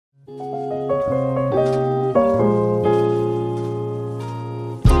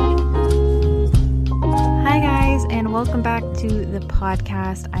Welcome back to the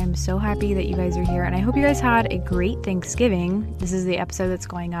podcast. I'm so happy that you guys are here, and I hope you guys had a great Thanksgiving. This is the episode that's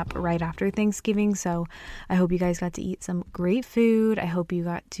going up right after Thanksgiving, so I hope you guys got to eat some great food. I hope you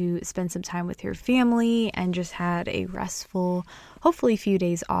got to spend some time with your family and just had a restful, hopefully few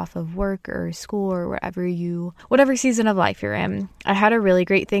days off of work or school or whatever season of life you're in. I had a really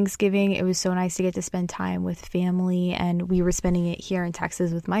great Thanksgiving. It was so nice to get to spend time with family, and we were spending it here in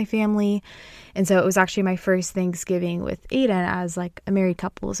Texas with my family. And so it was actually my first Thanksgiving with Aiden as like a married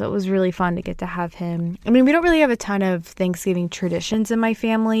couple. So it was really fun to get to have him. I mean, we don't really have a ton of Thanksgiving traditions in my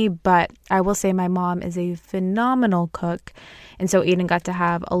family, but I will say my mom is a phenomenal cook. And so Aiden got to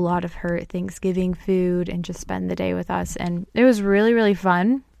have a lot of her Thanksgiving food and just spend the day with us. And it was really, really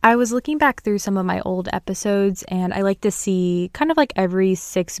fun. I was looking back through some of my old episodes, and I like to see kind of like every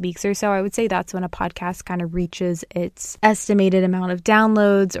 6 weeks or so, I would say that's when a podcast kind of reaches its estimated amount of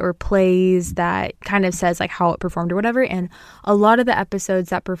downloads or plays that kind of says like how it performed or whatever. And a lot of the episodes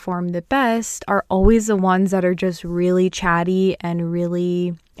that perform the best are always the ones that are just really chatty and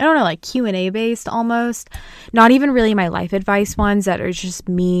really, I don't know, like Q&A based almost. Not even really my life advice ones that are just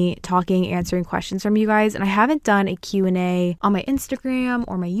me talking, answering questions from you guys. And I haven't done a Q&A on my Instagram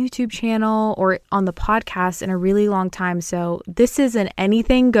or my YouTube channel or on the podcast in a really long time. So this is an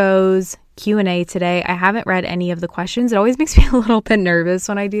anything goes Q&A today. I haven't read any of the questions. It always makes me a little bit nervous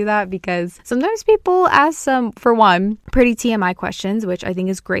when I do that because sometimes people ask some, for one, pretty TMI questions, which I think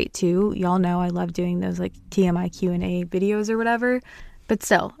is great too. Y'all know I love doing those like TMI Q&A videos or whatever. But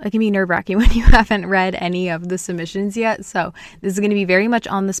still, it can be nerve-wracking when you haven't read any of the submissions yet. So this is going to be very much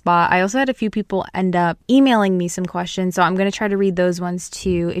on the spot. I also had a few people end up emailing me some questions. So I'm going to try to read those ones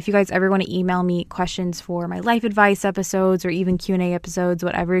too. If you guys ever want to email me questions for my life advice episodes or even Q&A episodes,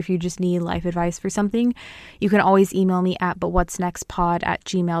 whatever, if you just need life advice for something, you can always email me at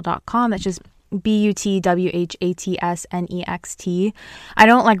butwhatsnextpod@gmail.com. That's just BUTWHATSNEXT. I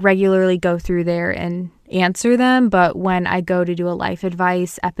don't like regularly go through there and answer them, but when I go to do a life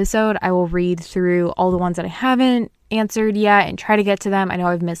advice episode, I will read through all the ones that I haven't answered yet and try to get to them. I know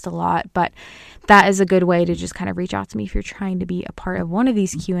I've missed a lot, but that is a good way to just kind of reach out to me if you're trying to be a part of one of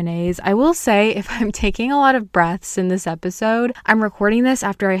these Q&As. I will say, if I'm taking a lot of breaths in this episode, I'm recording this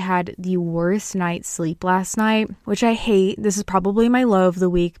after I had the worst night's sleep last night, which I hate. This is probably my low of the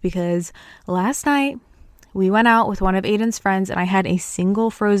week because last night we went out with one of Aiden's friends and I had a single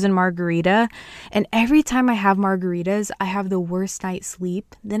frozen margarita. And every time I have margaritas, I have the worst night's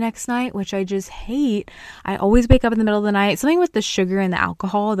sleep the next night, which I just hate. I always wake up in the middle of the night. Something with the sugar and the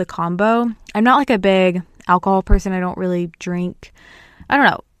alcohol, the combo. I'm not like a big alcohol person. I don't really drink. I don't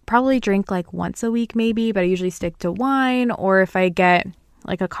know. Probably drink like once a week maybe, but I usually stick to wine. Or if I get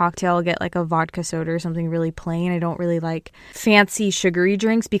like a cocktail, I'll get like a vodka soda or something really plain. I don't really like fancy sugary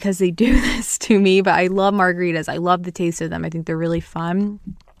drinks because they do this to me, but I love margaritas. I love the taste of them. I think they're really fun.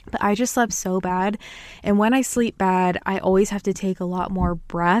 But I just slept so bad. And when I sleep bad, I always have to take a lot more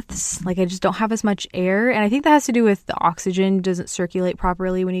breaths. Like I just don't have as much air. And I think that has to do with the oxygen doesn't circulate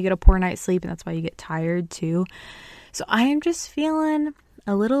properly when you get a poor night's sleep. And that's why you get tired too. So I am just feeling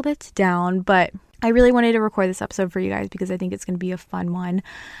a little bit down, but I really wanted to record this episode for you guys because I think it's going to be a fun one.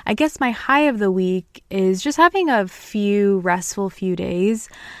 I guess my high of the week is just having a few restful few days.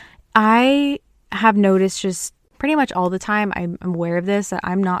 I have noticed just pretty much all the time, I'm aware of this, that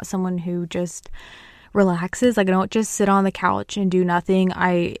I'm not someone who just relaxes. Like I don't just sit on the couch and do nothing.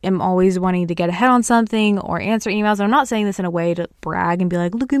 I am always wanting to get ahead on something or answer emails. I'm not saying this in a way to brag and be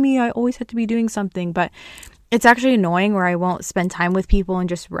like, look at me, I always have to be doing something, but it's actually annoying where I won't spend time with people and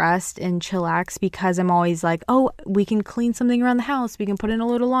just rest and chillax because I'm always like, oh, we can clean something around the house. We can put in a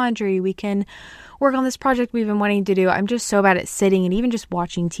load of laundry. We can work on this project we've been wanting to do. I'm just so bad at sitting and even just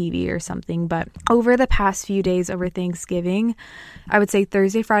watching TV or something. But over the past few days over Thanksgiving, I would say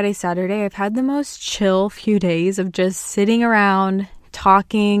Thursday, Friday, Saturday, I've had the most chill few days of just sitting around,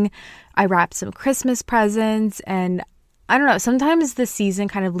 talking. I wrapped some Christmas presents and I don't know, sometimes the season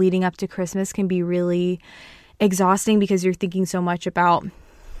kind of leading up to Christmas can be really exhausting because you're thinking so much about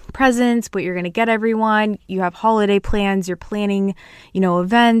presents, what you're going to get everyone. You have holiday plans, you're planning,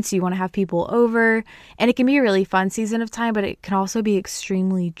 events, you want to have people over, and it can be a really fun season of time, but it can also be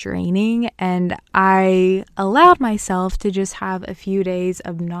extremely draining. And I allowed myself to just have a few days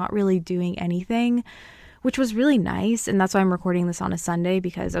of not really doing anything, which was really nice. And that's why I'm recording this on a Sunday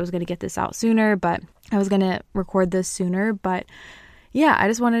because I was going to get this out sooner, but I was going to record this sooner. But yeah, I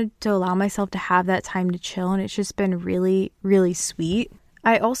just wanted to allow myself to have that time to chill, and it's just been really, really sweet.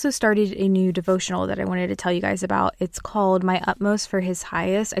 I also started a new devotional that I wanted to tell you guys about. It's called My Utmost for His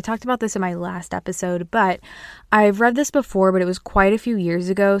Highest. I talked about this in my last episode, but I've read this before, but it was quite a few years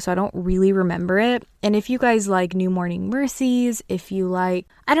ago, so I don't really remember it. And if you guys like New Morning Mercies, if you like,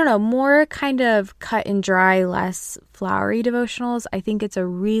 I don't know, more kind of cut and dry, less flowery devotionals, I think it's a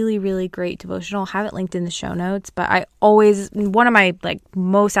really, really great devotional. I have it linked in the show notes, but one of my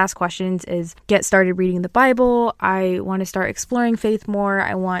most asked questions is get started reading the Bible. I want to start exploring faith more.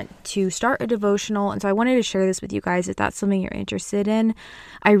 I want to start a devotional. And so I wanted to share this with you guys if that's something you're interested in.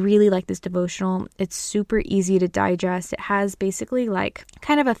 I really like this devotional. It's super easy to digest. It has basically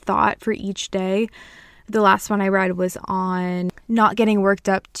kind of a thought for each day. The last one I read was on not getting worked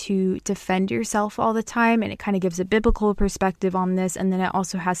up to defend yourself all the time, and it kind of gives a biblical perspective on this, and then it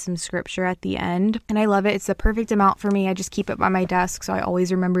also has some scripture at the end, and I love it. It's the perfect amount for me. I just keep it by my desk, so I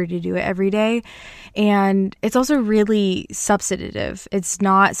always remember to do it every day, and it's also really substantive. It's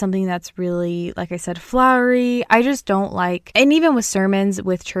not something that's really, like I said, flowery. I just don't like, and even with sermons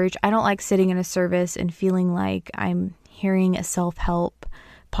with church, I don't like sitting in a service and feeling like I'm hearing a self-help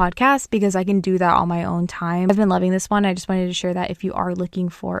podcast, because I can do that on my own time. I've been loving this one. I just wanted to share that if you are looking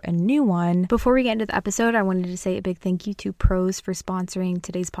for a new one. Before we get into the episode, I wanted to say a big thank you to Prose for sponsoring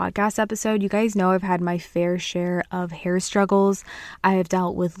today's podcast episode. You guys know I've had my fair share of hair struggles. I have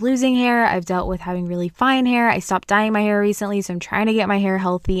dealt with losing hair. I've dealt with having really fine hair. I stopped dyeing my hair recently, so I'm trying to get my hair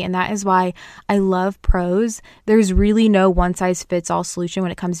healthy, and that is why I love Prose. There's really no one size fits all solution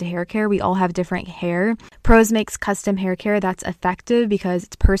when it comes to hair care. We all have different hair. Prose makes custom hair care that's effective because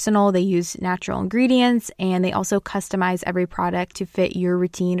it's personal. They use natural ingredients, and they also customize every product to fit your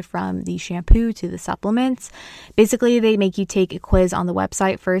routine, from the shampoo to the supplements. Basically, they make you take a quiz on the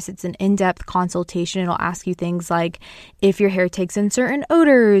website first. It's an in-depth consultation. It'll ask you things like if your hair takes in certain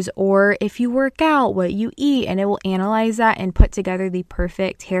odors, or if you work out, what you eat, and it will analyze that and put together the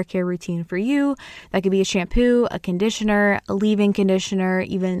perfect hair care routine for you. That could be a shampoo, a conditioner, a leave-in conditioner,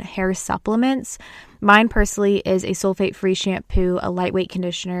 even hair supplements. Mine personally is a sulfate-free shampoo, a lightweight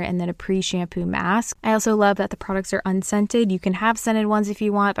conditioner, and then a pre-shampoo mask. I also love that the products are unscented. You can have scented ones if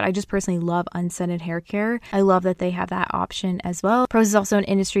you want, but I just personally love unscented hair care. I love that they have that option as well. Prose is also an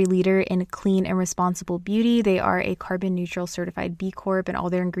industry leader in clean and responsible beauty. They are a carbon neutral certified B Corp, and all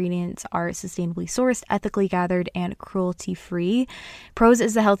their ingredients are sustainably sourced, ethically gathered, and cruelty-free. Prose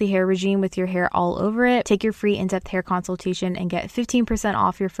is the healthy hair regime with your hair all over it. Take your free in-depth hair consultation and get 15%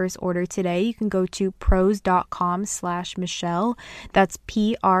 off your first order today. You can go to prose.com/Michelle. That's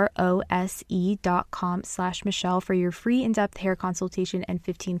prose.com/Michelle for your free in-depth hair consultation and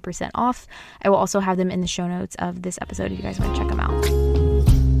 15% off. I will also have them in the show notes of this episode if you guys want to check them out.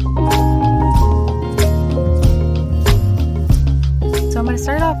 So I'm going to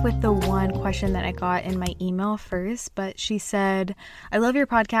start off with the one question that I got in my email first, but she said, I love your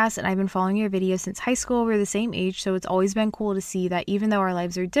podcast and I've been following your videos since high school. We're the same age, so it's always been cool to see that even though our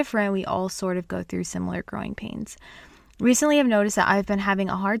lives are different, we all sort of go through similar growing pains. Recently, I've noticed that I've been having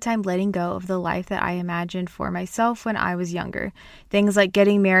a hard time letting go of the life that I imagined for myself when I was younger. Things like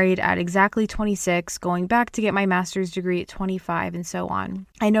getting married at exactly 26, going back to get my master's degree at 25, and so on.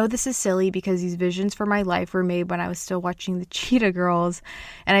 I know this is silly because these visions for my life were made when I was still watching the Cheetah Girls,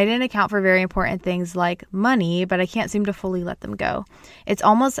 and I didn't account for very important things like money, but I can't seem to fully let them go. It's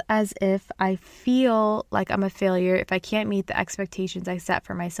almost as if I feel like I'm a failure if I can't meet the expectations I set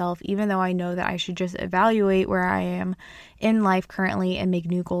for myself, even though I know that I should just evaluate where I am in life currently and make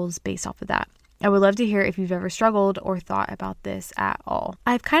new goals based off of that. I would love to hear if you've ever struggled or thought about this at all.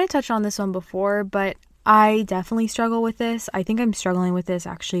 I've kind of touched on this one before, but I definitely struggle with this. I think I'm struggling with this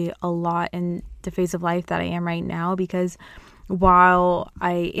actually a lot in the phase of life that I am right now, because while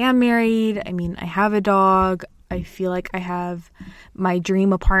I am married, I have a dog, I feel like I have my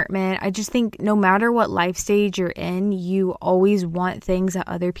dream apartment. I just think no matter what life stage you're in, you always want things that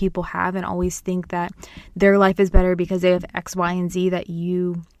other people have and always think that their life is better because they have X, Y, and Z that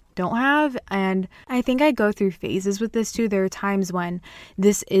you don't have. And I think I go through phases with this too. There are times when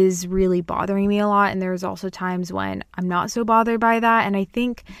this is really bothering me a lot, and there's also times when I'm not so bothered by that. And I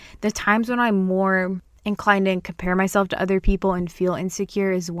think the times when I'm more inclined to compare myself to other people and feel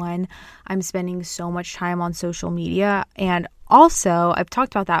insecure is when I'm spending so much time on social media. And also, I've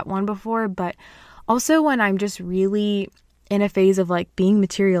talked about that one before, but also when I'm just really in a phase of being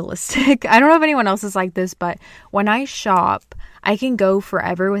materialistic. I don't know if anyone else is like this, but when I shop, I can go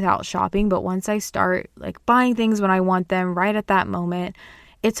forever without shopping, but once I start buying things when I want them right at that moment,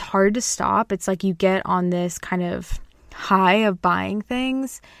 it's hard to stop. It's like you get on this kind of high of buying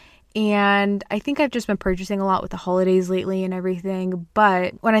things. And I think I've just been purchasing a lot with the holidays lately and everything.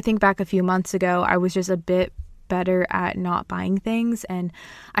 But when I think back a few months ago, I was just a bit better at not buying things. And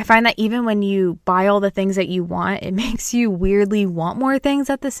I find that even when you buy all the things that you want, it makes you weirdly want more things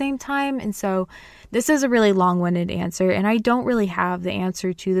at the same time. And so this is a really long-winded answer, and I don't really have the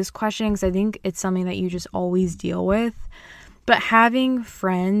answer to this question because I think it's something that you just always deal with. But having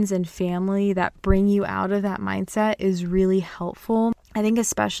friends and family that bring you out of that mindset is really helpful. I think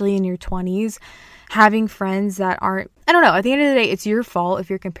especially in your 20s, having friends that aren't, I don't know, at the end of the day, it's your fault if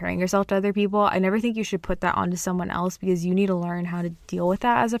you're comparing yourself to other people. I never think you should put that onto someone else because you need to learn how to deal with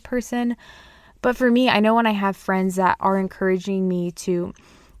that as a person. But for me, I know when I have friends that are encouraging me to,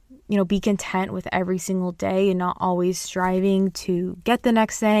 be content with every single day and not always striving to get the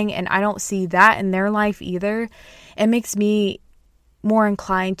next thing, and I don't see that in their life either, it makes me more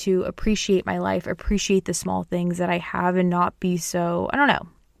inclined to appreciate my life, appreciate the small things that I have, and not be so,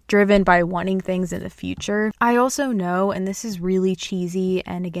 driven by wanting things in the future. I also know, and this is really cheesy,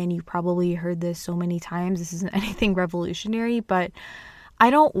 and again, you probably heard this so many times, this isn't anything revolutionary, but I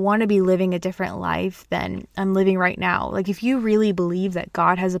don't want to be living a different life than I'm living right now. Like, if you really believe that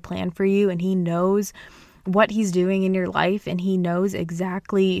God has a plan for you and He knows what He's doing in your life and He knows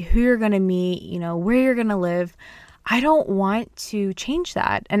exactly who you're going to meet, where you're going to live, I don't want to change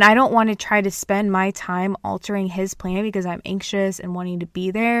that. And I don't want to try to spend my time altering His plan because I'm anxious and wanting to be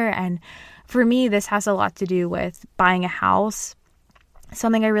there. And for me, this has a lot to do with buying a house.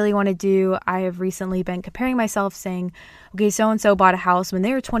 Something I really want to do. I have recently been comparing myself, saying, okay, so-and-so bought a house when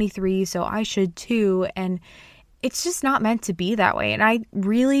they were 23, so I should too. And it's just not meant to be that way. And I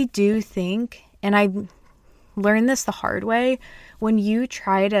really do think, and I learned this the hard way, when you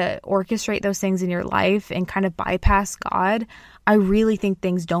try to orchestrate those things in your life and kind of bypass God, I really think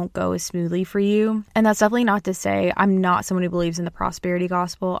things don't go as smoothly for you. And that's definitely not to say I'm not someone who believes in the prosperity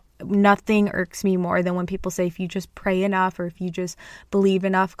gospel. Nothing irks me more than when people say if you just pray enough or if you just believe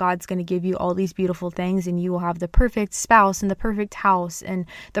enough, God's going to give you all these beautiful things and you will have the perfect spouse and the perfect house and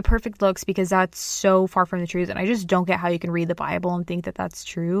the perfect looks, because that's so far from the truth. And I just don't get how you can read the Bible and think that that's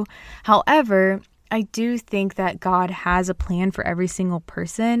true. However, I do think that God has a plan for every single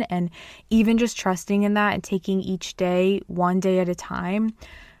person, and even just trusting in that and taking each day one day at a time.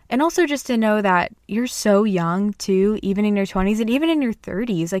 And also just to know that you're so young too, even in your 20s and even in your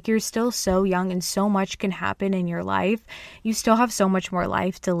 30s, like you're still so young and so much can happen in your life. You still have so much more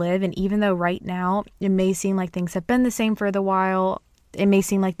life to live. And even though right now it may seem like things have been the same for the while, it may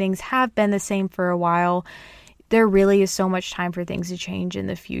seem like things have been the same for a while, there really is so much time for things to change in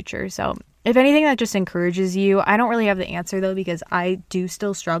the future. So if anything, that just encourages you. I don't really have the answer though, because I do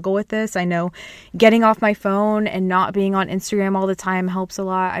still struggle with this. I know getting off my phone and not being on Instagram all the time helps a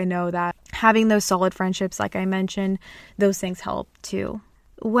lot. I know that having those solid friendships, like I mentioned, those things help too.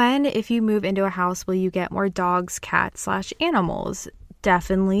 When, if you move into a house, will you get more dogs, cats / animals?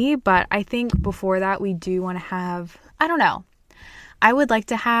 Definitely. But I think before that, we do want to have, I would like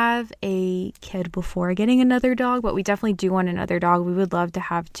to have a kid before getting another dog, but we definitely do want another dog. We would love to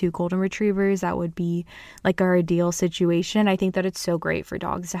have 2 golden retrievers. That would be like our ideal situation. I think that it's so great for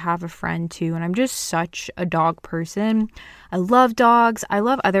dogs to have a friend too. And I'm just such a dog person. I love dogs. I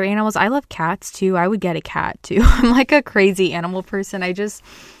love other animals. I love cats too. I would get a cat too. I'm like a crazy animal person.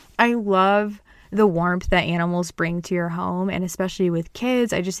 I love the warmth that animals bring to your home. And especially with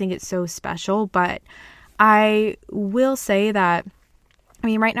kids, I just think it's so special. But I will say that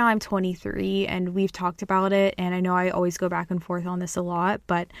right now I'm 23 and we've talked about it, and I know I always go back and forth on this a lot,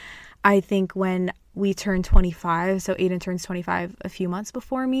 but I think when we turn 25, so Aiden turns 25 a few months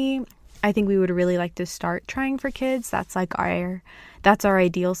before me, I think we would really like to start trying for kids. That's our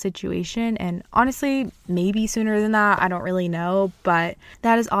ideal situation. And honestly, maybe sooner than that, I don't really know, but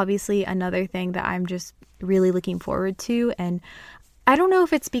that is obviously another thing that I'm just really looking forward to. And I don't know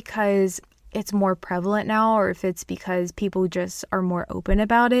if it's because it's more prevalent now or if it's because people just are more open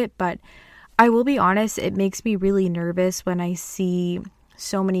about it, but I will be honest, it makes me really nervous when I see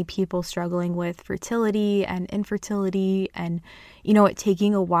so many people struggling with fertility and infertility and, it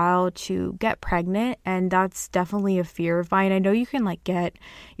taking a while to get pregnant. And that's definitely a fear of mine. I know you can get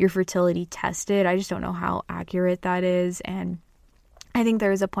your fertility tested. I just don't know how accurate that is. And I think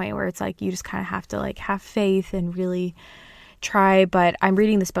there is a point where it's you just kind of have to have faith and really try. But I'm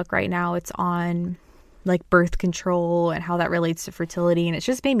reading this book right now. It's on birth control and how that relates to fertility, and it's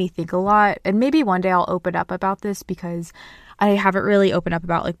just made me think a lot. And maybe one day I'll open up about this, because I haven't really opened up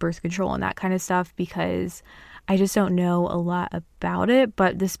about birth control and that kind of stuff because I just don't know a lot about it.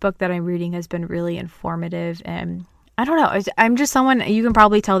 But this book that I'm reading has been really informative, and I don't know, I'm just someone, you can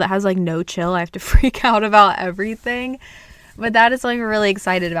probably tell, that has no chill. I have to freak out about everything. But that is something we're really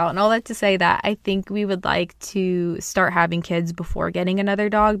excited about. And all that to say that I think we would like to start having kids before getting another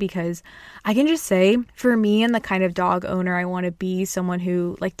dog, because I can just say for me and the kind of dog owner I want to be, someone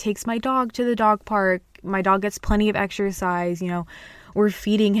who like takes my dog to the dog park, my dog gets plenty of exercise, we're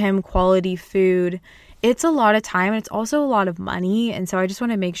feeding him quality food. It's a lot of time and it's also a lot of money. And so I just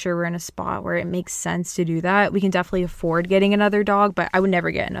want to make sure we're in a spot where it makes sense to do that. We can definitely afford getting another dog, but I would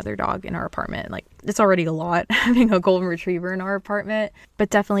never get another dog in our apartment. Like, it's already a lot having a golden retriever in our apartment, but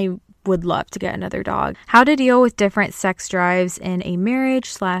definitely would love to get another dog. How to deal with different sex drives in a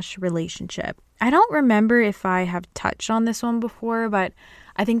marriage/relationship. I don't remember if I have touched on this one before, but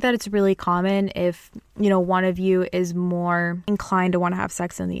I think that it's really common if, one of you is more inclined to want to have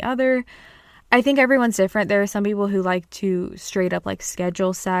sex than the other. I think everyone's different. There are some people who like to straight up like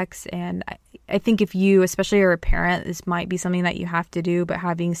schedule sex. And I think if you, especially are a parent, this might be something that you have to do, but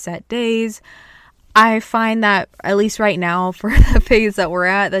having set days, I find that at least right now for the phase that we're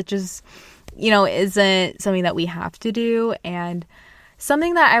at, that just, isn't something that we have to do. And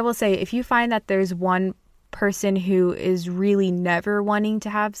something that I will say, if you find that there's one person who is really never wanting to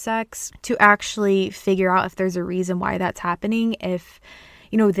have sex, to actually figure out if there's a reason why that's happening. If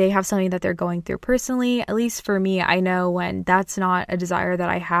they have something that they're going through personally. At least for me, I know when that's not a desire that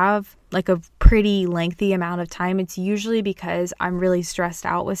I have, like a pretty lengthy amount of time, it's usually because I'm really stressed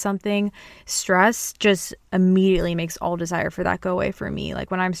out with something. Stress just immediately makes all desire for that go away for me.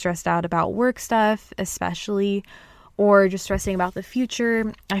 Like when I'm stressed out about work stuff, especially, or just stressing about the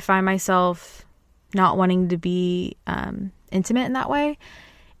future, I find myself not wanting to be intimate in that way.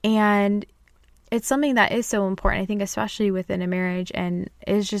 And it's something that is so important, I think, especially within a marriage, and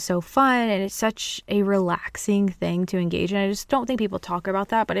it's just so fun, and it's such a relaxing thing to engage in. I just don't think people talk about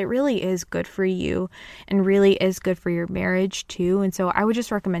that, but it really is good for you and really is good for your marriage too. And so I would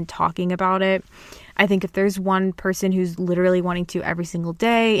just recommend talking about it. I think if there's one person who's literally wanting to every single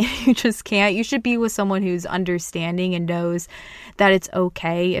day, you just can't, you should be with someone who's understanding and knows that it's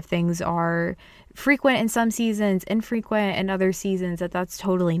okay if things are frequent in some seasons, infrequent in other seasons, that's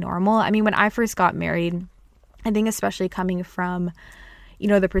totally normal. I mean, when I first got married, I think especially coming from,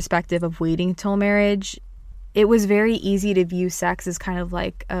 the perspective of waiting till marriage, it was very easy to view sex as kind of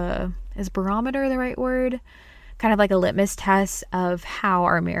like is barometer the right word? Kind of like a litmus test of how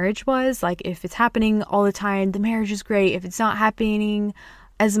our marriage was. Like if it's happening all the time, the marriage is great. If it's not happening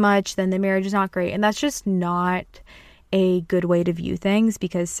as much, then the marriage is not great. And that's just not a good way to view things,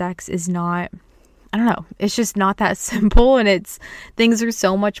 because sex is not, I don't know, it's just not that simple, and things are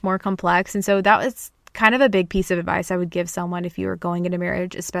so much more complex. And so that was kind of a big piece of advice I would give someone if you were going into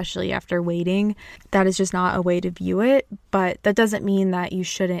marriage, especially after waiting. That is just not a way to view it, but that doesn't mean that you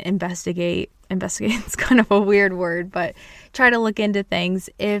shouldn't investigate. It's kind of a weird word, but try to look into things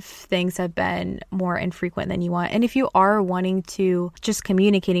if things have been more infrequent than you want. And if you are wanting to, just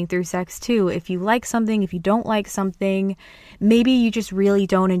communicating through sex too, if you like something, if you don't like something, maybe you just really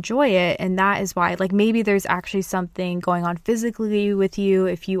don't enjoy it. And that is why, like maybe there's actually something going on physically with you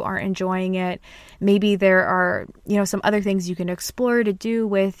if you aren't enjoying it. Maybe there are, some other things you can explore to do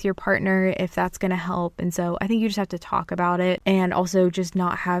with your partner if that's going to help. And so I think you just have to talk about it, and also just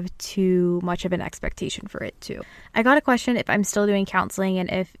not have too much of an expectation for it too. I got a question if I'm still doing counseling and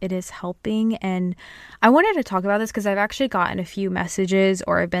if it is helping, and I wanted to talk about this because I've actually gotten a few messages,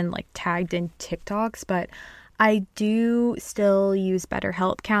 or I've been like tagged in TikToks, but I do still use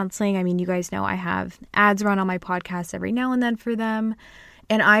BetterHelp counseling. I mean, you guys know I have ads run on my podcast every now and then for them.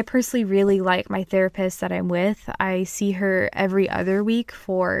 And I personally really like my therapist that I'm with. I see her every other week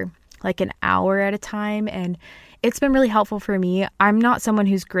for like an hour at a time, and it's been really helpful for me. I'm not someone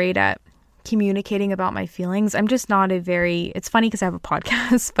who's great at communicating about my feelings. I'm just not it's funny because I have a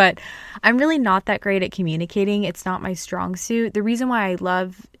podcast, but I'm really not that great at communicating. It's not my strong suit. The reason why I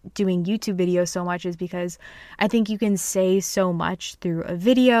love doing YouTube videos so much is because I think you can say so much through a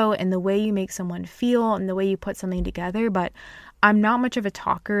video and the way you make someone feel and the way you put something together, but I'm not much of a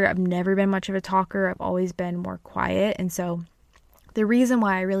talker. I've never been much of a talker. I've always been more quiet. And so the reason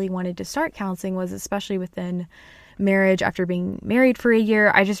why I really wanted to start counseling was, especially within marriage, after being married for a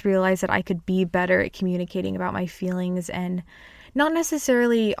year, I just realized that I could be better at communicating about my feelings and not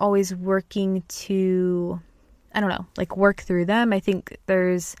necessarily always working to, work through them. I think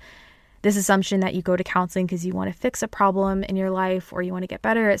there's this assumption that you go to counseling because you want to fix a problem in your life or you want to get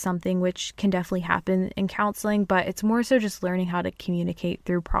better at something, which can definitely happen in counseling, but it's more so just learning how to communicate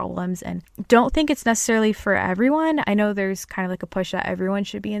through problems. And don't think it's necessarily for everyone. I know there's kind of like a push that everyone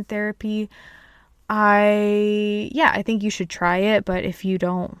should be in therapy. I think you should try it, but if you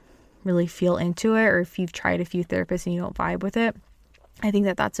don't really feel into it, or if you've tried a few therapists and you don't vibe with it, I think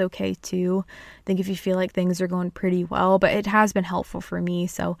that that's okay too. I think if you feel like things are going pretty well, but it has been helpful for me.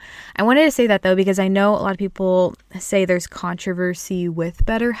 So I wanted to say that though, because I know a lot of people say there's controversy with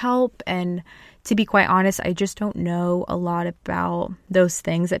BetterHelp. And to be quite honest, I just don't know a lot about those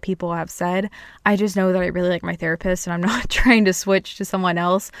things that people have said. I just know that I really like my therapist and I'm not trying to switch to someone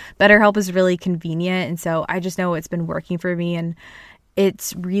else. BetterHelp is really convenient. And so I just know it's been working for me. And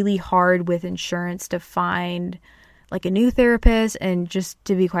it's really hard with insurance to find like a new therapist, and just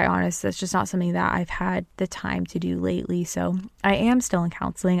to be quite honest, that's just not something that I've had the time to do lately. So I am still in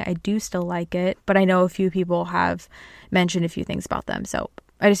counseling. I do still like it, but I know a few people have mentioned a few things about them. So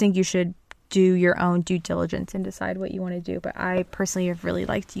I just think you should do your own due diligence and decide what you want to do. But I personally have really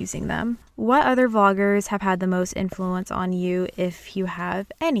liked using them. What other vloggers have had the most influence on you, if you have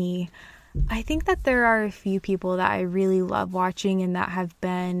any? I think that there are a few people that I really love watching and that have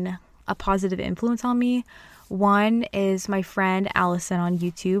been a positive influence on me. One is my friend Allison on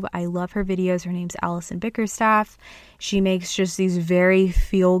YouTube. I love her videos. Her name's Allison Bickerstaff. She makes just these very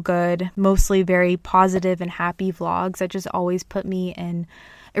feel-good, mostly very positive and happy vlogs that just always put me in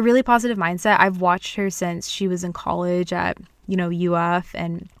a really positive mindset. I've watched her since she was in college at, UF,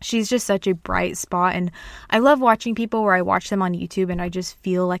 and she's just such a bright spot. And I love watching people where I watch them on YouTube and I just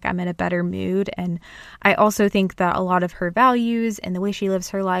feel like I'm in a better mood. And I also think that a lot of her values and the way she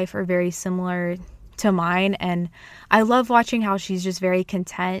lives her life are very similar to mine, and I love watching how she's just very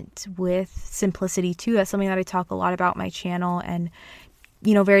content with simplicity too. That's something that I talk a lot about my channel, and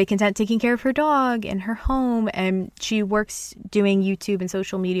very content taking care of her dog and her home, and she works doing YouTube and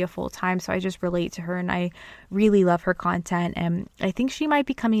social media full time, so I just relate to her and I really love her content. And I think she might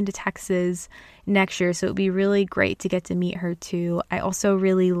be coming to Texas next year, so it would be really great to get to meet her too. I also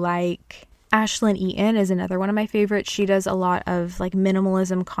really like Ashlyn Eaton is another one of my favorites. She does a lot of like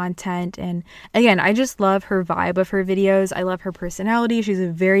minimalism content, and again, I just love her vibe of her videos. I love her personality. She's a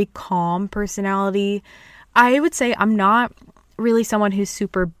very calm personality. I would say I'm not really someone who's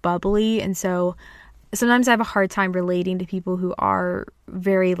super bubbly, and so sometimes I have a hard time relating to people who are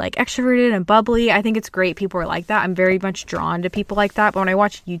very like extroverted and bubbly. I think it's great people are like that. I'm very much drawn to people like that, but when I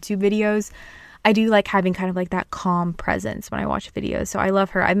watch YouTube videos, I do like having kind of like that calm presence when I watch videos. So I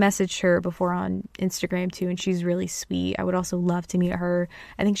love her. I messaged her before on Instagram too, and she's really sweet. I would also love to meet her.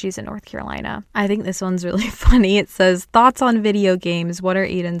 I think she's in North Carolina. I think this one's really funny. It says, thoughts on video games. What are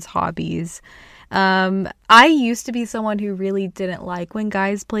Aiden's hobbies? I used to be someone who really didn't like when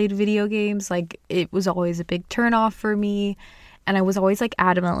guys played video games. Like, it was always a big turnoff for me, and I was always like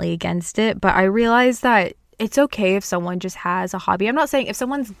adamantly against it. But I realized that it's okay if someone just has a hobby. I'm not saying if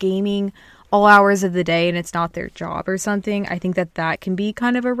someone's gaming all hours of the day and it's not their job or something, I think that that can be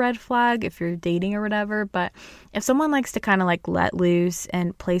kind of a red flag if you're dating or whatever. But if someone likes to kind of like let loose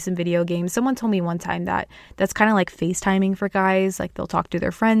and play some video games, someone told me one time that that's kind of like FaceTiming for guys. Like, they'll talk to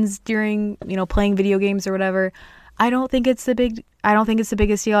their friends during, playing video games or whatever. I don't think it's the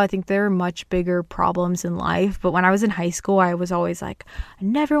biggest deal. I think there are much bigger problems in life. But when I was in high school, I was always like, I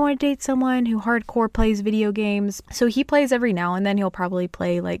never want to date someone who hardcore plays video games. So he plays every now and then. He'll probably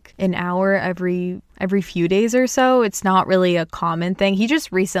play like an hour every few days or so. It's not really a common thing. He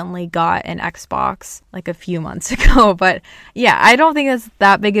just recently got an Xbox like a few months ago. But yeah, I don't think that's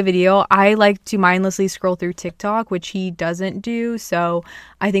that big of a deal. I like to mindlessly scroll through TikTok, which he doesn't do. So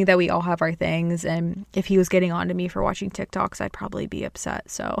I think that we all have our things. And if he was getting on to me for watching TikToks, I'd probably be upset.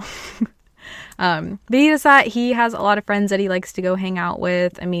 So but he does that. He has a lot of friends that he likes to go hang out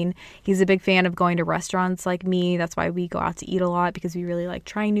with. I mean, he's a big fan of going to restaurants like me. That's why we go out to eat a lot, because we really like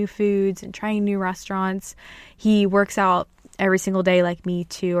trying new foods and trying new restaurants. He works out every single day like me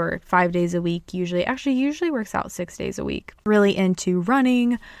too, or 5 days a week usually. Actually, he usually works out 6 days a week. Really into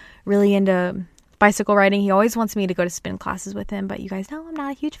running, really into bicycle riding. He always wants me to go to spin classes with him, but you guys know I'm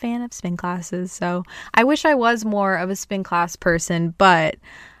not a huge fan of spin classes. So I wish I was more of a spin class person, but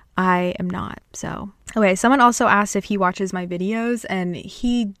I am not. So, okay, someone also asked if he watches my videos, and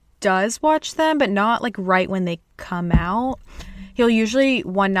he does watch them, but not like right when they come out. He'll usually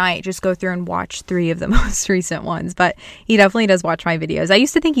one night just go through and watch 3 of the most recent ones, but he definitely does watch my videos. I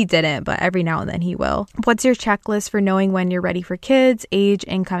used to think he didn't, but every now and then he will. What's your checklist for knowing when you're ready for kids, age,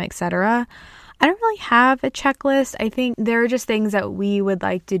 income, etc.? I don't really have a checklist. I think there are just things that we would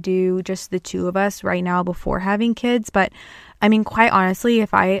like to do, just the two of us right now before having kids. But I mean, quite honestly,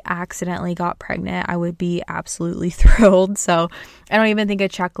 if I accidentally got pregnant, I would be absolutely thrilled. So I don't even think a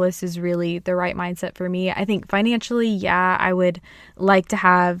checklist is really the right mindset for me. I think financially, yeah, I would like to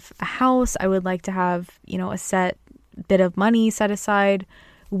have a house. I would like to have, a set bit of money set aside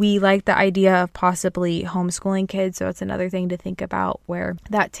We like the idea of possibly homeschooling kids. So it's another thing to think about, where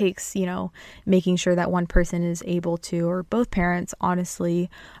that takes, making sure that one person is able to, or both parents honestly,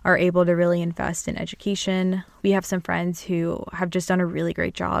 are able to really invest in education. We have some friends who have just done a really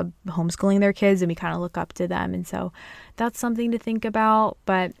great job homeschooling their kids, and we kind of look up to them. And so that's something to think about.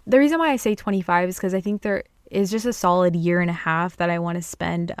 But the reason why I say 25 is because I think there is just a solid year and a half that I want to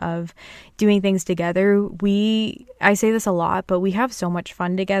spend of doing things together. I say this a lot, but we have so much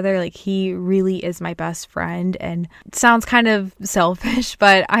fun together. Like, he really is my best friend, and it sounds kind of selfish,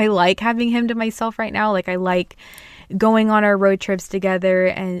 but I like having him to myself right now. Like, I like going on our road trips together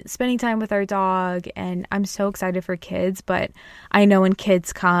and spending time with our dog, and I'm so excited for kids. But I know when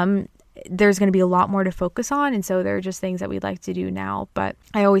kids come, there's going to be a lot more to focus on. And so there are just things that we'd like to do now. But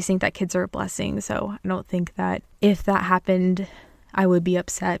I always think that kids are a blessing. So I don't think that if that happened, I would be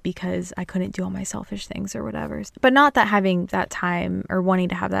upset because I couldn't do all my selfish things or whatever. But not that having that time or wanting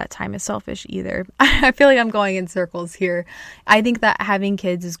to have that time is selfish either. I feel like I'm going in circles here. I think that having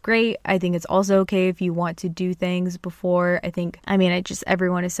kids is great. I think it's also okay if you want to do things before.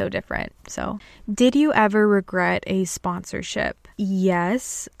 Everyone is so different. So, did you ever regret a sponsorship?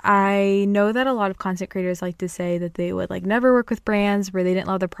 Yes. I know that a lot of content creators like to say that they would never work with brands where they didn't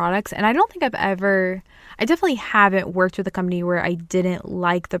love the products. And I don't think I definitely haven't worked with a company where I didn't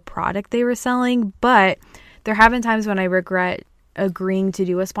like the product they were selling, but there have been times when I regret agreeing to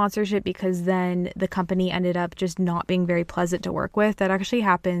do a sponsorship because then the company ended up just not being very pleasant to work with. That actually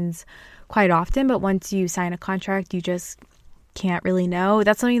happens quite often, but once you sign a contract, you just can't really know.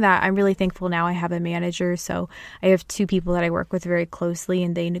 That's something that I'm really thankful now I have a manager. So I have two people that I work with very closely,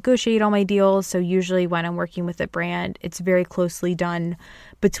 and they negotiate all my deals. So usually when I'm working with a brand, it's very closely done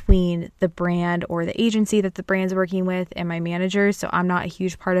between the brand or the agency that the brand's working with and my manager. So I'm not a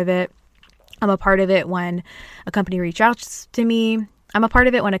huge part of it. I'm a part of it when a company reaches out to me.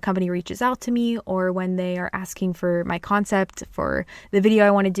 Or when they are asking for my concept for the video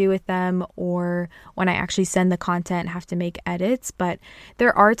I want to do with them, or when I actually send the content and have to make edits. But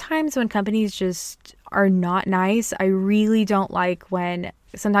there are times when companies just are not nice. I really don't like when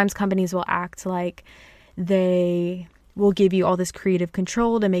sometimes companies will act like they will give you all this creative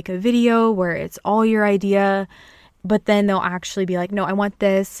control to make a video where it's all your idea, but then they'll actually be like, no, I want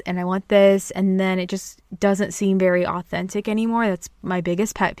this and I want this. And then it just doesn't seem very authentic anymore. That's my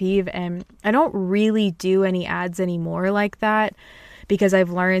biggest pet peeve. And I don't really do any ads anymore like that because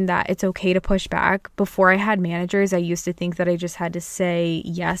I've learned that it's okay to push back. Before I had managers, I used to think that I just had to say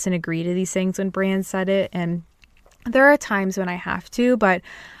yes and agree to these things when brands said it. And there are times when I have to, but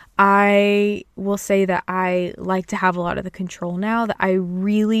I will say that I like to have a lot of the control now, that I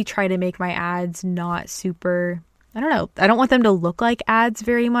really try to make my ads not super, I don't want them to look like ads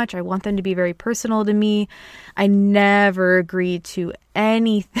very much. I want them to be very personal to me. I never agree to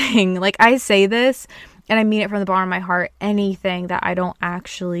anything. I say this, and I mean it from the bottom of my heart, anything that I don't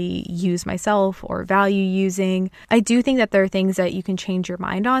actually use myself or value using. I do think that there are things that you can change your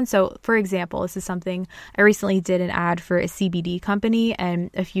mind on. So, for example, this is something I recently did an ad for a CBD company, and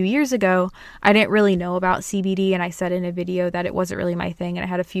a few years ago, I didn't really know about CBD, and I said in a video that it wasn't really my thing, and I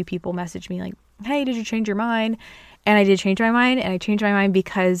had a few people message me like, hey, did you change your mind? And I did change my mind, and I changed my mind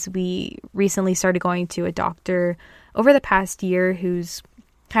because we recently started going to a doctor over the past year who's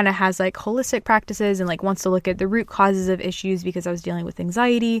kind of has holistic practices and wants to look at the root causes of issues because I was dealing with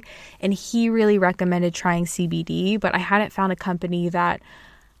anxiety, and he really recommended trying CBD, but I hadn't found a company that,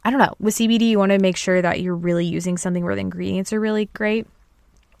 with CBD, you want to make sure that you're really using something where the ingredients are really great.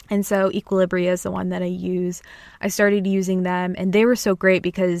 And so Equilibria is the one that I use. I started using them, and they were so great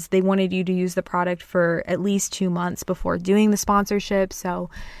because they wanted you to use the product for at least 2 months before doing the sponsorship. So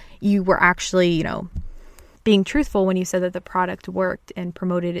you were actually, being truthful when you said that the product worked and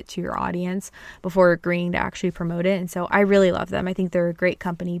promoted it to your audience before agreeing to actually promote it. And so I really love them. I think they're a great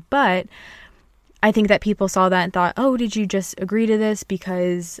company, but I think that people saw that and thought, oh, did you just agree to this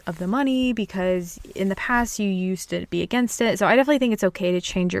because of the money? Because in the past you used to be against it. So I definitely think it's okay to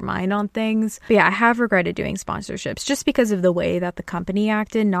change your mind on things. But yeah, I have regretted doing sponsorships just because of the way that the company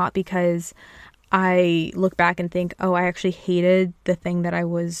acted, not because I look back and think, oh, I actually hated the thing that I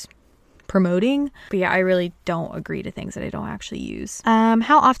was promoting. But yeah, I really don't agree to things that I don't actually use.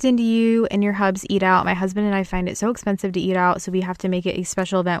 How often do you and your hubs eat out? My husband and I find it so expensive to eat out, so we have to make it a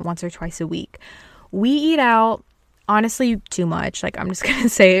special event once or twice a week. We eat out, honestly, too much. I'm just going to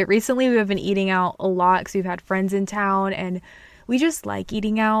say it. Recently, we have been eating out a lot because we've had friends in town, and we just like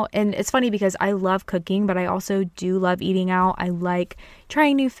eating out. And it's funny because I love cooking, but I also do love eating out. I like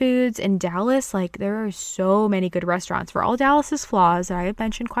trying new foods. In Dallas, there are so many good restaurants. For all Dallas's flaws that I have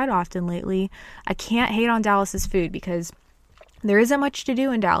mentioned quite often lately, I can't hate on Dallas's food because There isn't much to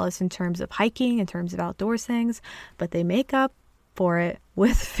do in Dallas in terms of hiking, in terms of outdoors things, but they make up for it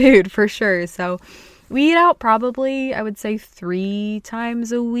with food for sure. So we eat out probably, I would say, 3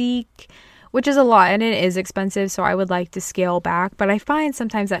 times a week, which is a lot, and it is expensive, so I would like to scale back. But I find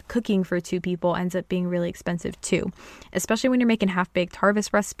sometimes that cooking for 2 people ends up being really expensive too, especially when you're making half-baked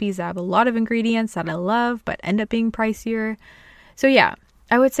harvest recipes that have a lot of ingredients that I love but end up being pricier. So yeah,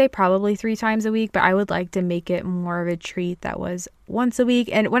 I would say probably 3 times a week, but I would like to make it more of a treat that was once a week.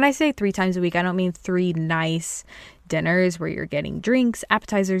 And when I say 3 times a week, I don't mean 3 nice dinners where you're getting drinks,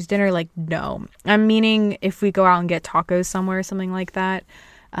 appetizers, dinner. Like, no. I'm meaning if we go out and get tacos somewhere, something like that,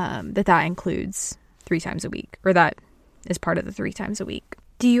 that includes 3 times a week, or that is part of the 3 times a week.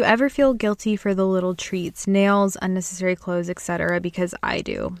 Do you ever feel guilty for the little treats, nails, unnecessary clothes, etc.? Because I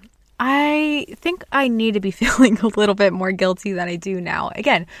do. I think I need to be feeling a little bit more guilty than I do now.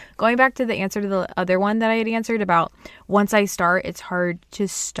 Again, going back to the answer to the other one that I had answered about once I start, it's hard to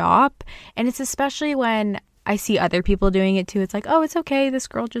stop. And it's especially when I see other people doing it too. It's like, oh, it's okay. This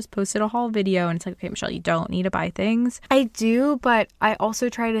girl just posted a haul video. And it's like, okay, Michelle, you don't need to buy things. I do, but I also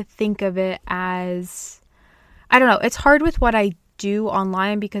try to think of it as, I don't know. It's hard with what I do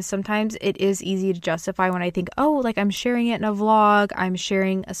online because sometimes it is easy to justify when I think, oh, like I'm sharing it in a vlog, I'm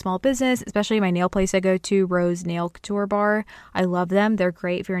sharing a small business, especially my nail place I go to, Rose Nail Couture Bar. I love them. They're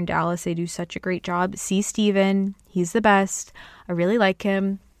great. If you're in Dallas, they do such a great job. See Steven, he's the best. I really like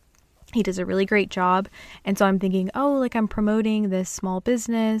him. He does a really great job. And so I'm thinking, oh, like I'm promoting this small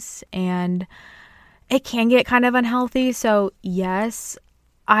business and it can get kind of unhealthy. So yes,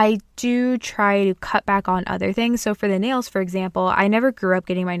 I do try to cut back on other things. So for the nails, for example, I never grew up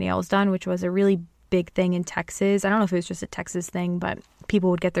getting my nails done, which was a really big thing in Texas. I don't know if it was just a Texas thing, but people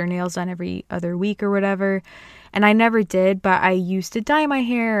would get their nails done every other week or whatever. And I never did, but I used to dye my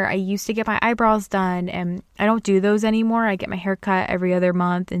hair. I used to get my eyebrows done, and I don't do those anymore. I get my hair cut every other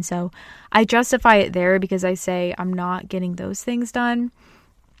month. And so I justify it there because I say I'm not getting those things done.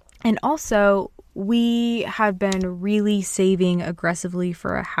 And also, we have been really saving aggressively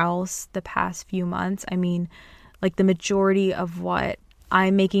for a house the past few months. I mean, like the majority of what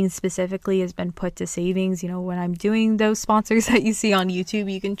I'm making specifically has been put to savings. You know, when I'm doing those sponsors that you see on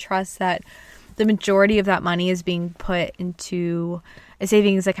YouTube, you can trust that the majority of that money is being put into a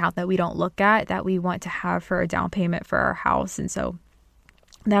savings account that we don't look at, that we want to have for a down payment for our house. And so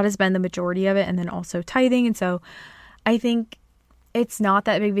that has been the majority of it. And then also tithing. And so I think it's not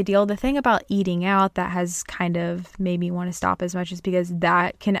that big of a deal. The thing about eating out that has kind of made me want to stop as much is because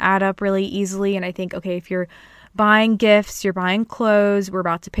that can add up really easily. And I think, okay, if you're buying gifts, you're buying clothes, we're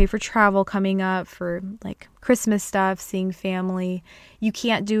about to pay for travel coming up for like Christmas stuff, seeing family, you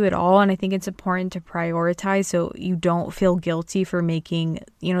can't do it all. And I think it's important to prioritize so you don't feel guilty for making,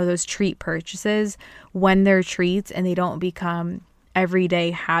 you know, those treat purchases when they're treats and they don't become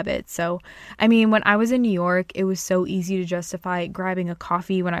everyday habits. So, I mean, when I was in New York, it was so easy to justify grabbing a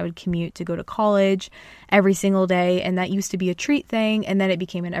coffee when I would commute to go to college every single day. And that used to be a treat thing. And then it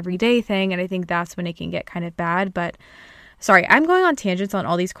became an everyday thing. And I think that's when it can get kind of bad. But sorry, I'm going on tangents on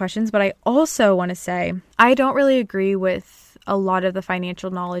all these questions, but I also want to say I don't really agree with a lot of the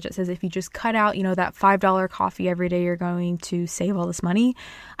financial knowledge that says if you just cut out, you know, that $5 coffee every day, you're going to save all this money.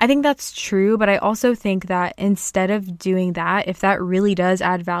 I think that's true, but I also think that instead of doing that, if that really does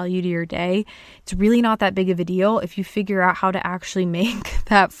add value to your day, it's really not that big of a deal if you figure out how to actually make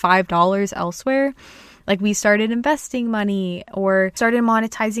that $5 elsewhere. Like we started investing money or started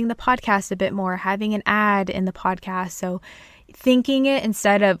monetizing the podcast a bit more, having an ad in the podcast. So thinking it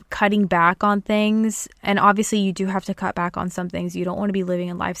instead of cutting back on things, and obviously you do have to cut back on some things. You don't want to be living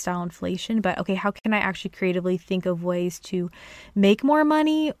in lifestyle inflation, but okay, how can I actually creatively think of ways to make more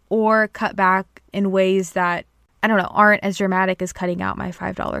money or cut back in ways that, I don't know, aren't as dramatic as cutting out my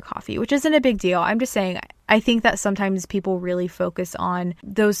 $5 coffee, which isn't a big deal. I'm just saying, I think that sometimes people really focus on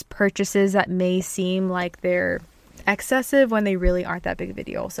those purchases that may seem like they're excessive when they really aren't that big of a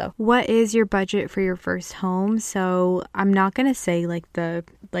deal. So what is your budget for your first home? So I'm not going to say like the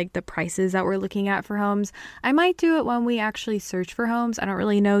prices that we're looking at for homes. I might do it when we actually search for homes. I don't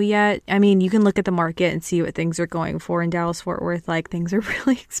really know yet. I mean, you can look at the market and see what things are going for in Dallas Fort Worth. Like things are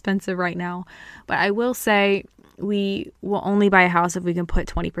really expensive right now. But I will say we will only buy a house if we can put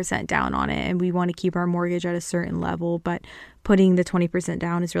 20% down on it, and we want to keep our mortgage at a certain level. But putting the 20%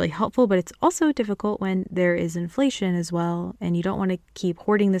 down is really helpful, but it's also difficult when there is inflation as well, and you don't want to keep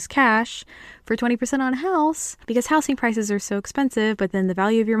hoarding this cash for 20% on a house because housing prices are so expensive, but then the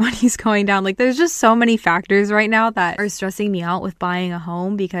value of your money is going down. Like there's just so many factors right now that are stressing me out with buying a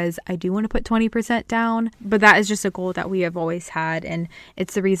home because I do want to put 20% down, but that is just a goal that we have always had, and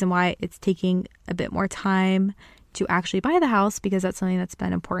it's the reason why it's taking a bit more time to actually buy the house because that's something that's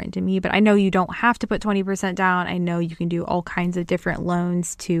been important to me. But I know you don't have to put 20% down. I know you can do all kinds of different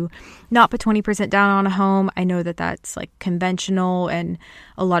loans to not put 20% down on a home. I know that that's like conventional, and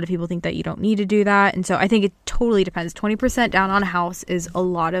a lot of people think that you don't need to do that. And so I think it totally depends. 20% down on a house is a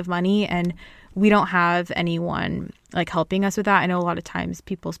lot of money, and we don't have anyone like helping us with that. I know a lot of times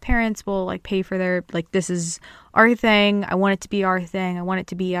people's parents will like pay for their, like, this is our thing. I want it to be our thing. I want it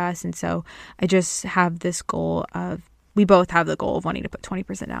to be us. And so I just have this goal of, we both have the goal of wanting to put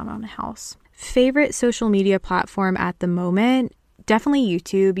 20% down on a house. Favorite social media platform at the moment? Definitely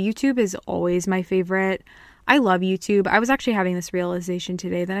YouTube. YouTube is always my favorite. I love YouTube. I was actually having this realization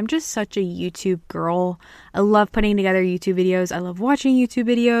today that I'm just such a YouTube girl. I love putting together YouTube videos. I love watching YouTube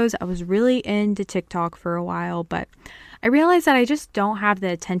videos. I was really into TikTok for a while, but I realized that I just don't have the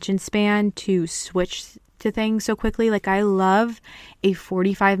attention span to switch to things so quickly. Like, I love a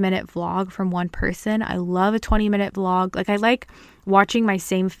 45-minute vlog from one person. I love a 20-minute vlog. Like, I like watching my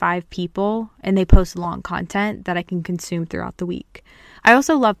same 5 people and they post long content that I can consume throughout the week. I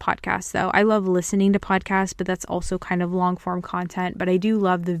also love podcasts though. I love listening to podcasts, but that's also kind of long form content. But I do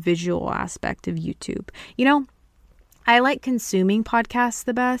love the visual aspect of YouTube. You know, I like consuming podcasts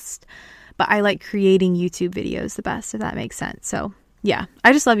the best, but I like creating YouTube videos the best, if that makes sense. So yeah,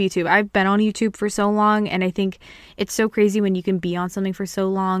 I just love YouTube. I've been on YouTube for so long, and I think it's so crazy when you can be on something for so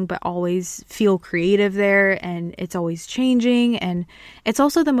long, but always feel creative there, and it's always changing. And it's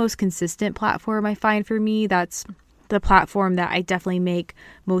also the most consistent platform I find for me. That's the platform that I definitely make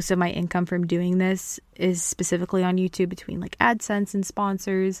most of my income from doing this, is specifically on YouTube, between like AdSense and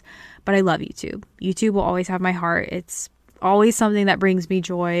sponsors. But I love YouTube. YouTube will always have my heart. It's always something that brings me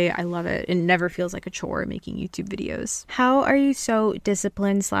joy. I love it. It never feels like a chore making YouTube videos. How are you so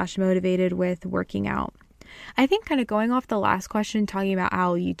disciplined / motivated with working out? I think kind of going off the last question, talking about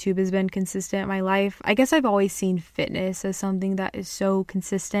how YouTube has been consistent in my life, I guess I've always seen fitness as something that is so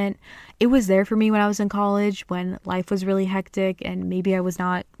consistent. It was there for me when I was in college, when life was really hectic and maybe I was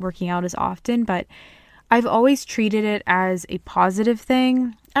not working out as often, but I've always treated it as a positive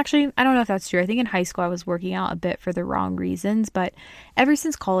thing. Actually, I don't know if that's true. I think in high school I was working out a bit for the wrong reasons, but ever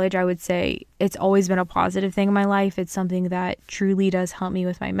since college, I would say it's always been a positive thing in my life. It's something that truly does help me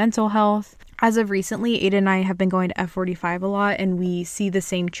with my mental health. As of recently, Aiden and I have been going to F45 a lot, and we see the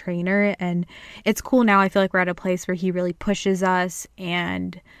same trainer, and it's cool now. I feel like we're at a place where he really pushes us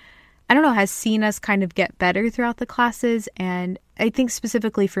and, I don't know, has seen us kind of get better throughout the classes. And I think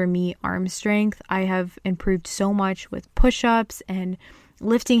specifically for me, arm strength, I have improved so much with push-ups and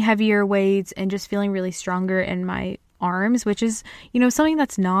lifting heavier weights and just feeling really stronger in my arms, which is, you know, something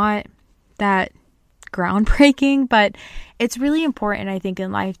that's not that groundbreaking, but it's really important, I think,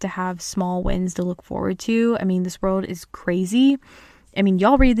 in life to have small wins to look forward to. I mean, this world is crazy. I mean,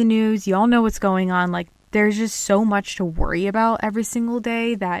 y'all read the news, y'all know what's going on. Like, there's just so much to worry about every single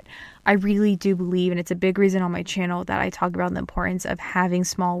day that I really do believe, and it's a big reason on my channel that I talk about the importance of having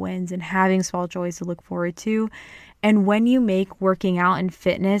small wins and having small joys to look forward to. And when you make working out and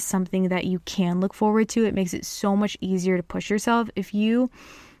fitness something that you can look forward to, it makes it so much easier to push yourself. If you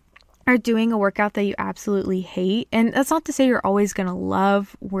are doing a workout that you absolutely hate, and that's not to say you're always going to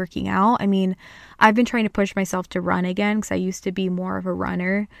love working out. I mean, I've been trying to push myself to run again because I used to be more of a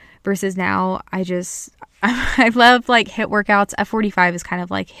runner versus now I love like HIIT workouts. F45 is kind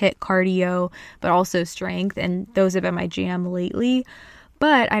of like HIIT cardio, but also strength, and those have been my jam lately.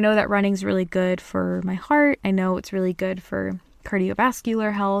 But I know that running's really good for my heart. I know it's really good for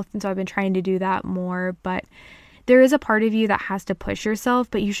cardiovascular health, and so I've been trying to do that more. But there is a part of you that has to push yourself,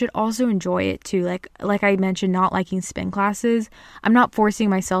 but you should also enjoy it too. Like I mentioned, not liking spin classes. I'm not forcing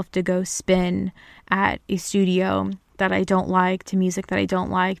myself to go spin at a studio that I don't like, to music that I don't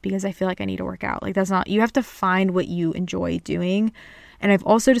like, because I feel like I need to work out. Like, that's not, you have to find what you enjoy doing. And I've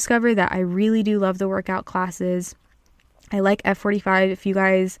also discovered that I really do love the workout classes. I like F45. If you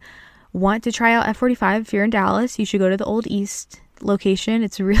guys want to try out F45, if you're in Dallas, you should go to the Old East location.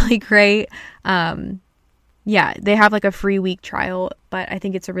 It's really great. Yeah, they have like a free week trial, but I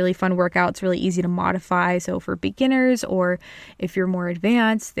think it's a really fun workout. It's really easy to modify. So for beginners, or if you're more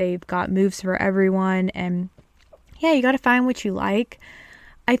advanced, they've got moves for everyone. And yeah, you got to find what you like.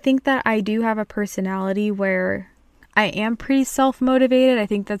 I think that I do have a personality where I am pretty self-motivated. I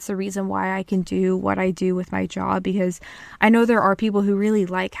think that's the reason why I can do what I do with my job, because I know there are people who really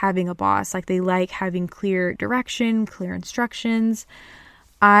like having a boss. Like, they like having clear direction, clear instructions.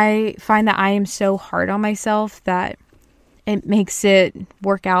 I find that I am so hard on myself that it makes it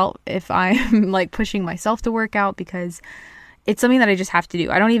work out if I'm like pushing myself to work out, because it's something that I just have to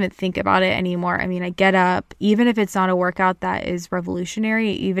do. I don't even think about it anymore. I mean, I get up, even if it's not a workout that is revolutionary,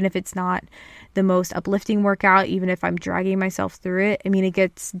 even if it's not the most uplifting workout, even if I'm dragging myself through it. I mean, it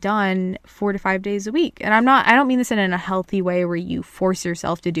gets done 4 to 5 days a week. And I don't mean this in a healthy way where you force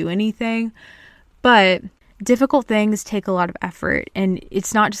yourself to do anything, but difficult things take a lot of effort, and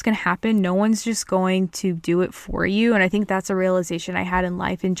it's not just going to happen. No one's just going to do it for you. And I think that's a realization I had in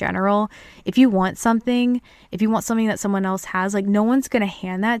life in general. If you want something that someone else has, like, no one's going to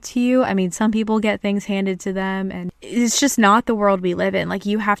hand that to you. I mean, some people get things handed to them, and it's just not the world we live in. Like,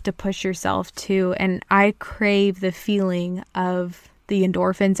 you have to push yourself too. And I crave the feeling of the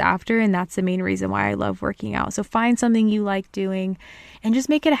endorphins after, and that's the main reason why I love working out. So find something you like doing and just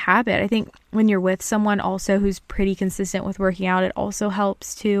make it a habit. I think when you're with someone also who's pretty consistent with working out, it also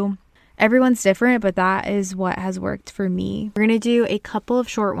helps too. Everyone's different, but that is what has worked for me. We're going to do a couple of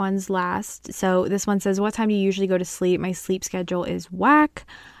short ones last. So this one says, what time do you usually go to sleep? My sleep schedule is whack.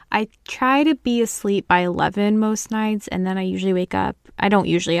 I try to be asleep by 11 most nights, and then I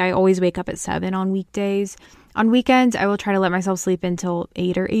always wake up at 7 on weekdays. On weekends, I will try to let myself sleep until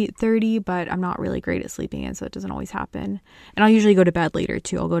 8 or 8:30, but I'm not really great at sleeping in, so it doesn't always happen. And I'll usually go to bed later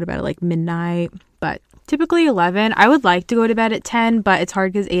too. I'll go to bed at like midnight, but typically 11. I would like to go to bed at 10, but it's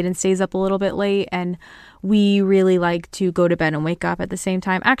hard because Aiden stays up a little bit late, and we really like to go to bed and wake up at the same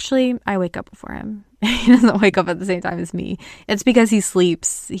time. Actually, I wake up before him. He doesn't wake up at the same time as me. It's because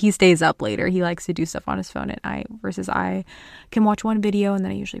he stays up later. He likes to do stuff on his phone at night, versus I can watch one video and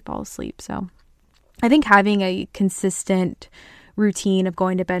then I usually fall asleep. So I think having a consistent routine of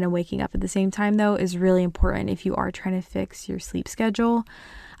going to bed and waking up at the same time, though, is really important if you are trying to fix your sleep schedule.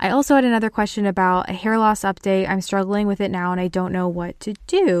 I also had another question about a hair loss update. I'm struggling with it now and I don't know what to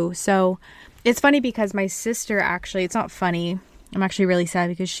do. So it's funny because my sister it's not funny. I'm actually really sad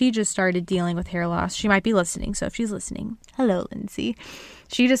because she just started dealing with hair loss. She might be listening. So if she's listening, hello, Lindsay.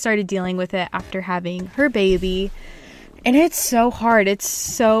 She just started dealing with it after having her baby. And it's so hard. It's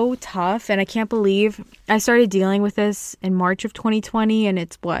so tough. And I can't believe I started dealing with this in March of 2020. And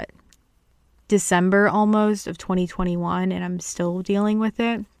it's December almost of 2021. And I'm still dealing with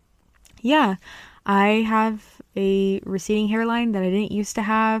it. Yeah, I have a receding hairline that I didn't used to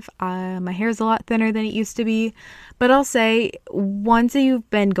have. My hair is a lot thinner than it used to be. But I'll say, once you've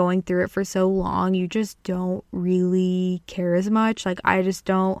been going through it for so long, you just don't really care as much. Like, I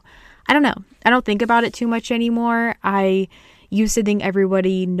don't know. I don't think about it too much anymore. I used to think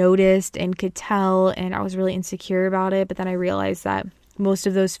everybody noticed and could tell, and I was really insecure about it. But then I realized that most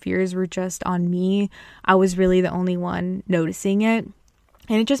of those fears were just on me. I was really the only one noticing it.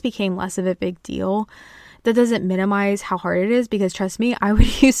 And it just became less of a big deal. That doesn't minimize how hard it is, because trust me, I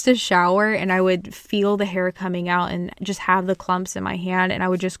would used to shower and I would feel the hair coming out and just have the clumps in my hand, and I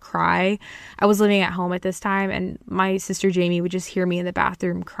would just cry. I was living at home at this time, and my sister Jamie would just hear me in the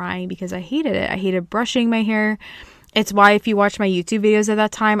bathroom crying because I hated it. I hated brushing my hair. It's why if you watch my YouTube videos at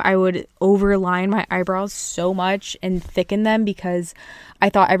that time, I would overline my eyebrows so much and thicken them because I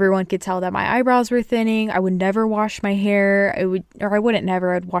thought everyone could tell that my eyebrows were thinning. I would never wash my hair.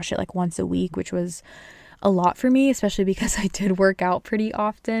 I'd wash it like once a week, which was a lot for me, especially because I did work out pretty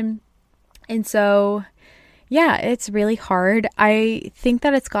often. And so, yeah, it's really hard. I think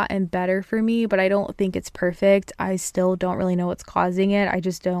that it's gotten better for me, but I don't think it's perfect. I still don't really know what's causing it. I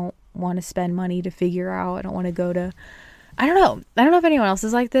just don't want to spend money to figure out. I don't want to go to, I don't know if anyone else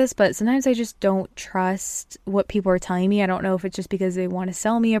is like this, but sometimes I just don't trust what people are telling me. I don't know if it's just because they want to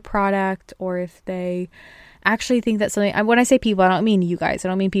sell me a product or if they actually think that something, when I say people, I don't mean you guys. I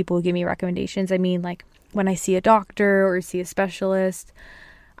don't mean people who give me recommendations. I mean, like, when I see a doctor or see a specialist,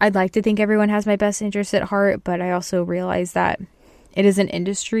 I'd like to think everyone has my best interest at heart, but I also realize that it is an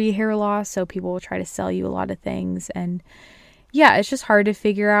industry, hair loss, so people will try to sell you a lot of things. And yeah, it's just hard to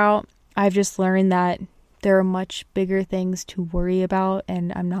figure out. I've just learned that there are much bigger things to worry about,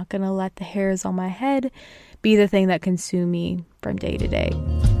 and I'm not going to let the hairs on my head be the thing that consume me from day to day.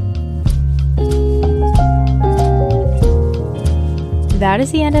 That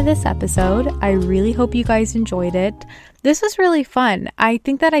is the end of this episode. I really hope you guys enjoyed it. This was really fun. I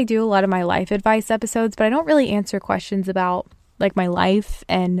think that I do a lot of my life advice episodes, but I don't really answer questions about like my life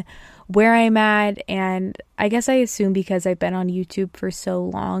and where I'm at. And I guess I assume because I've been on YouTube for so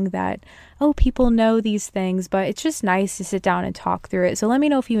long that, people know these things, but it's just nice to sit down and talk through it. So let me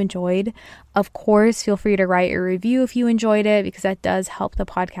know if you enjoyed. Of course, feel free to write a review if you enjoyed it, because that does help the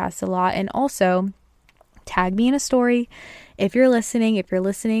podcast a lot. And also tag me in a story if you're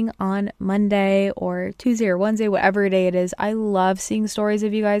listening on Monday or Tuesday or Wednesday, whatever day it is. I love seeing stories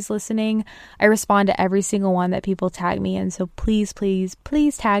of you guys listening. I respond to every single one that people tag me in. So please, please,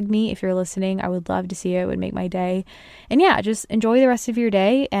 please tag me if you're listening. I would love to see it. It would make my day. And yeah, just enjoy the rest of your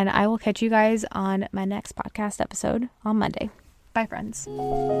day. And I will catch you guys on my next podcast episode on Monday. Bye, friends.